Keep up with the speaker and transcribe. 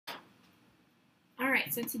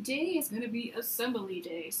Alright, so today is going to be assembly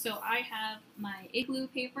day. So I have my igloo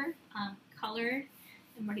paper colored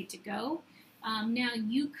and ready to go. Now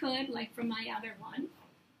you could, like from my other one,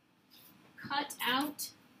 cut out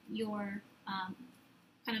your,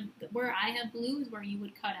 kind of where I have blue is where you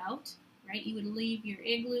would cut out, right? You would leave your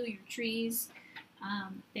igloo, your trees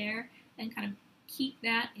there, and kind of keep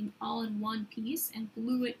that all in one piece and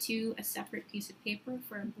glue it to a separate piece of paper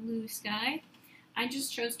for a blue sky. I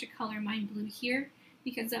just chose to color mine blue here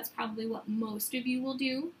because that's probably what most of you will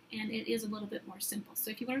do, and it is a little bit more simple. So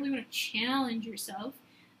if you really want to challenge yourself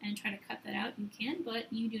and try to cut that out, you can,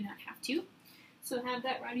 but you do not have to. So have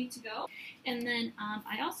that ready to go. And then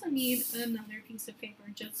I also need another piece of paper,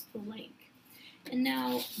 just blank. And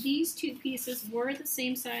now these two pieces were the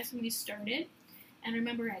same size when we started. And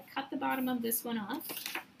remember, I cut the bottom of this one off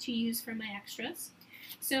to use for my extras.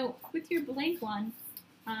 So with your blank one,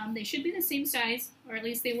 they should be the same size, or at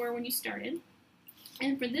least they were when you started.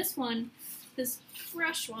 And for this one, this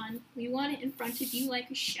fresh one, we want it in front of you like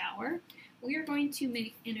a shower. We are going to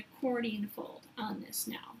make an accordion fold on this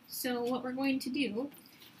now. So what we're going to do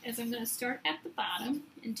is I'm going to start at the bottom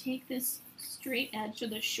and take this straight edge, or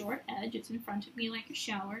the short edge, it's in front of me like a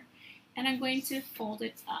shower, and I'm going to fold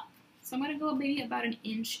it up. So I'm going to go maybe about an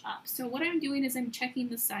inch up. So what I'm doing is I'm checking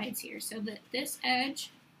the sides here so that this edge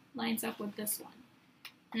lines up with this one.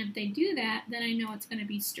 And if they do that, then I know it's going to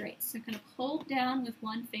be straight. So I'm going to pull down with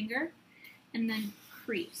one finger and then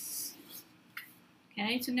crease.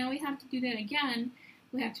 Okay, so now we have to do that again.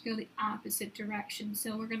 We have to go the opposite direction.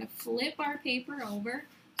 So we're going to flip our paper over.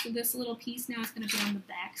 So this little piece now is going to be on the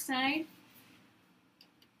back side.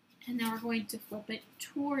 And now we're going to flip it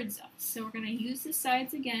towards us. So we're going to use the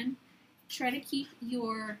sides again. Try to keep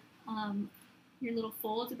your little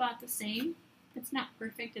folds about the same. If it's not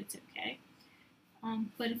perfect, it's okay.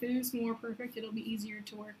 But if it is more perfect, it'll be easier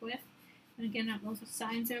to work with. And again, those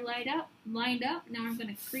sides are lined up. Now I'm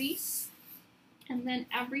going to crease. And then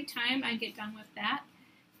every time I get done with that,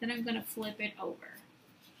 then I'm going to flip it over.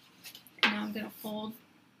 And now I'm going to fold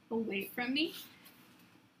away from me.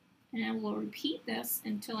 And I will repeat this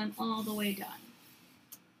until I'm all the way done.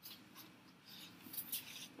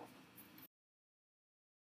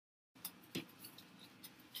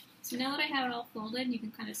 So now that I have it all folded, you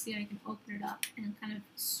can kind of see I can open it up and kind of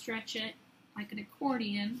stretch it like an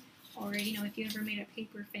accordion, or if you ever made a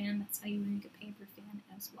paper fan, that's how you make a paper fan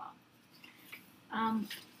as well.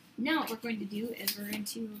 Now what we're going to do is we're going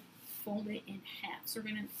to fold it in half. So we're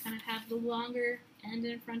going to kind of have the longer end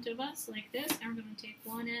in front of us like this, and we're going to take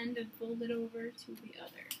one end and fold it over to the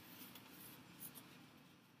other.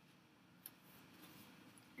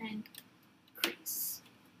 And crease.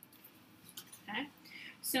 Okay?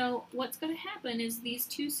 So what's going to happen is these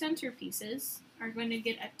two center pieces are going to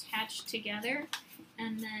get attached together,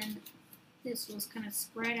 and then this will kind of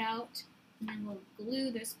spread out, and then we'll glue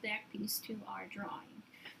this back piece to our drawing.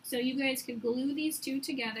 So you guys can glue these two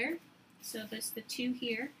together. So that's the two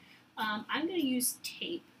here. I'm going to use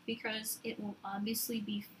tape because it will obviously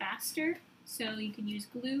be faster. So you can use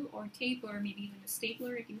glue or tape, or maybe even a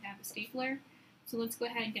stapler if you have a stapler. So let's go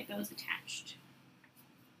ahead and get those attached.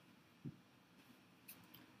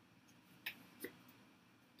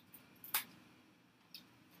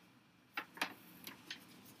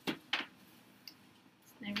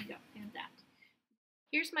 There we go, I have that.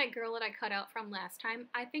 Here's my girl that I cut out from last time.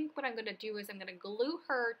 I think what I'm going to do is I'm going to glue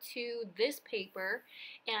her to this paper,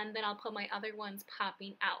 and then I'll put my other ones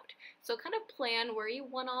popping out. So kind of plan where you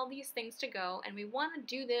want all these things to go, and we want to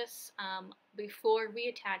do this before we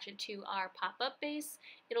attach it to our pop-up base.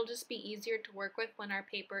 It'll just be easier to work with when our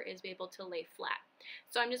paper is able to lay flat.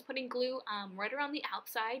 So I'm just putting glue right around the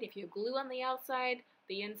outside. If you glue on the outside,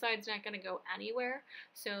 the inside's not going to go anywhere,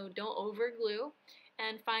 so don't over glue.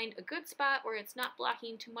 And find a good spot where it's not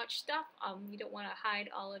blocking too much stuff. You don't want to hide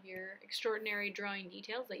all of your extraordinary drawing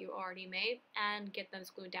details that you already made, and get those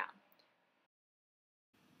glued down.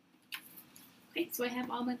 Okay, so I have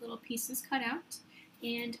all my little pieces cut out,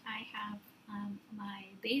 and I have my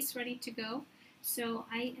base ready to go. So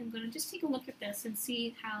I am going to just take a look at this and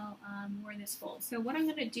see how where this folds. So what I'm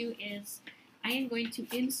going to do is I am going to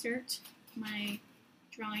insert my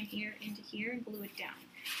drawing here into here and glue it down.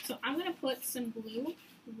 So I'm going to put some glue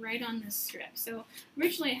right on this strip. So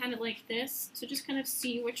originally I had it like this, so just kind of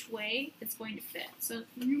see which way it's going to fit. So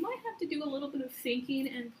you might have to do a little bit of thinking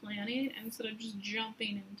and planning instead of just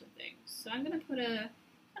jumping into things. So I'm going to put a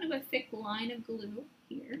kind of a thick line of glue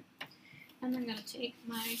here, and I'm going to take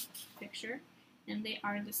my picture, and they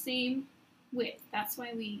are the same width. That's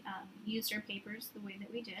why we used our papers the way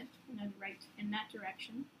that we did, in that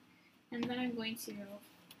direction. And then I'm going to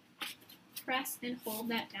press and hold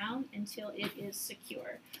that down until it is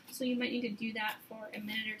secure. So you might need to do that for a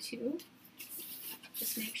minute or two.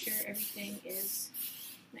 Just make sure everything is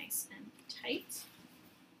nice and tight.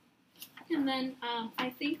 And then I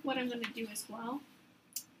think what I'm going to do as well,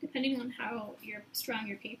 depending on how strong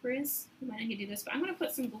your paper is, you might need to do this, but I'm going to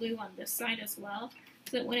put some glue on this side as well,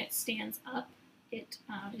 so that when it stands up, it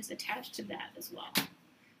is attached to that as well.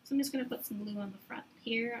 So I'm just going to put some glue on the front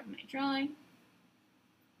here of my drawing.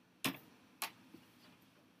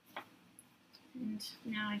 And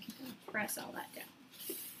now I can kind of press all that down.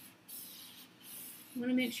 You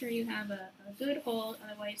want to make sure you have a good hold,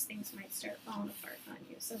 otherwise things might start falling apart on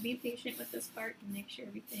you. So be patient with this part and make sure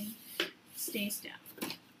everything stays down.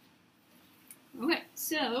 Okay,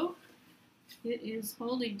 so it is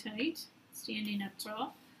holding tight, standing up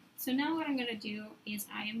tall. So now what I'm going to do is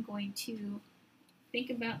I am going to think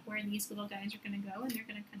about where these little guys are going to go, and they're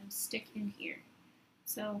going to kind of stick in here.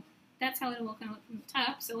 So that's how it will kind of look from the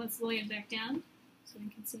top. So let's lay it back down so we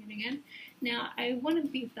can see it again. Now I want to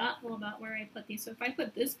be thoughtful about where I put these. So if I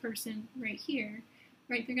put this person right here,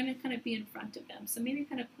 right, they're going to kind of be in front of them. So maybe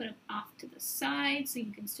kind of put them off to the side so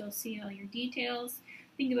you can still see all your details.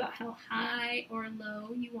 Think about how high or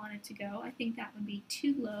low you want it to go. I think that would be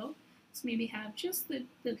too low. So maybe have just the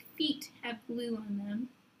feet have glue on them.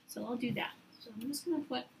 So I'll do that. So I'm just going to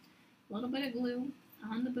put a little bit of glue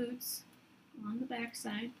on the boots, on the back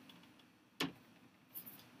side.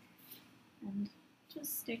 And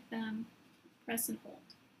just stick them, press and hold.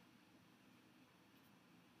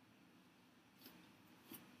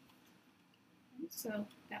 So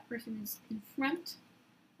that person is in front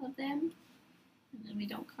of them, and then we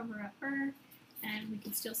don't cover up her, and we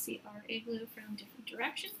can still see our igloo from different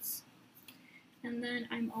directions. And then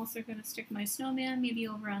I'm also going to stick my snowman maybe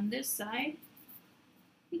over on this side.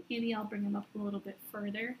 I think maybe I'll bring him up a little bit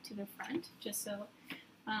further to the front, just so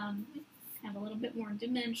have a little bit more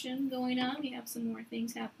dimension going on. We have some more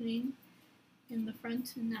things happening in the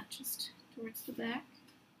front and not just towards the back.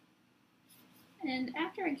 And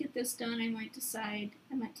after I get this done, I might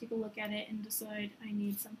take a look at it and decide I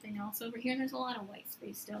need something else over here. There's a lot of white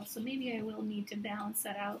space still, so maybe I will need to balance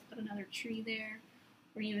that out, put another tree there,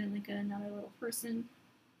 or even like another little person.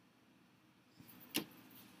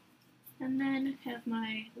 And then have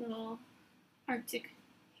my little Arctic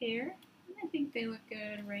hare. And I think they look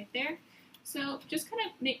good right there. So just kind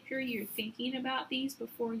of make sure you're thinking about these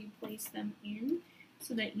before you place them in,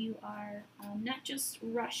 so that you are not just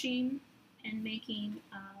rushing and making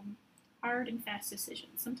hard and fast decisions.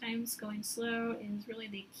 Sometimes going slow is really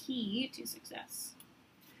the key to success.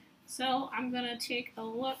 So I'm going to take a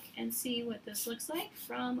look and see what this looks like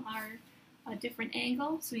from our different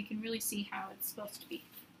angle, so we can really see how it's supposed to be.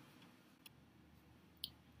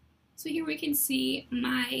 So here we can see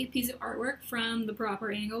my piece of artwork from the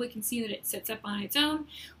proper angle. We can see that it sits up on its own.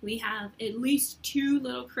 We have at least 2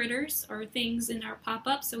 little critters or things in our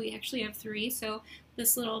pop-up, so we actually have 3. So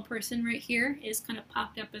this little person right here is kind of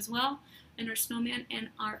popped up as well, and our snowman and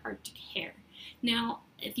our Arctic hare. Now,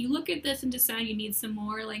 if you look at this and decide you need some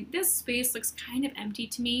more, like this space looks kind of empty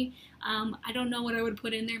to me. I don't know what I would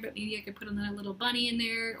put in there, but maybe I could put another little bunny in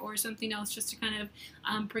there or something else just to kind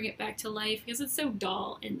of bring it back to life, because it's so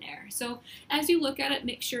dull in there. So as you look at it,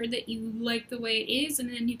 make sure that you like the way it is,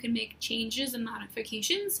 and then you can make changes and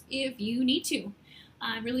modifications if you need to.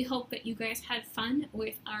 I really hope that you guys had fun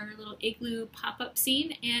with our little igloo pop-up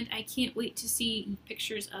scene, and I can't wait to see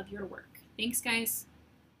pictures of your work. Thanks, guys.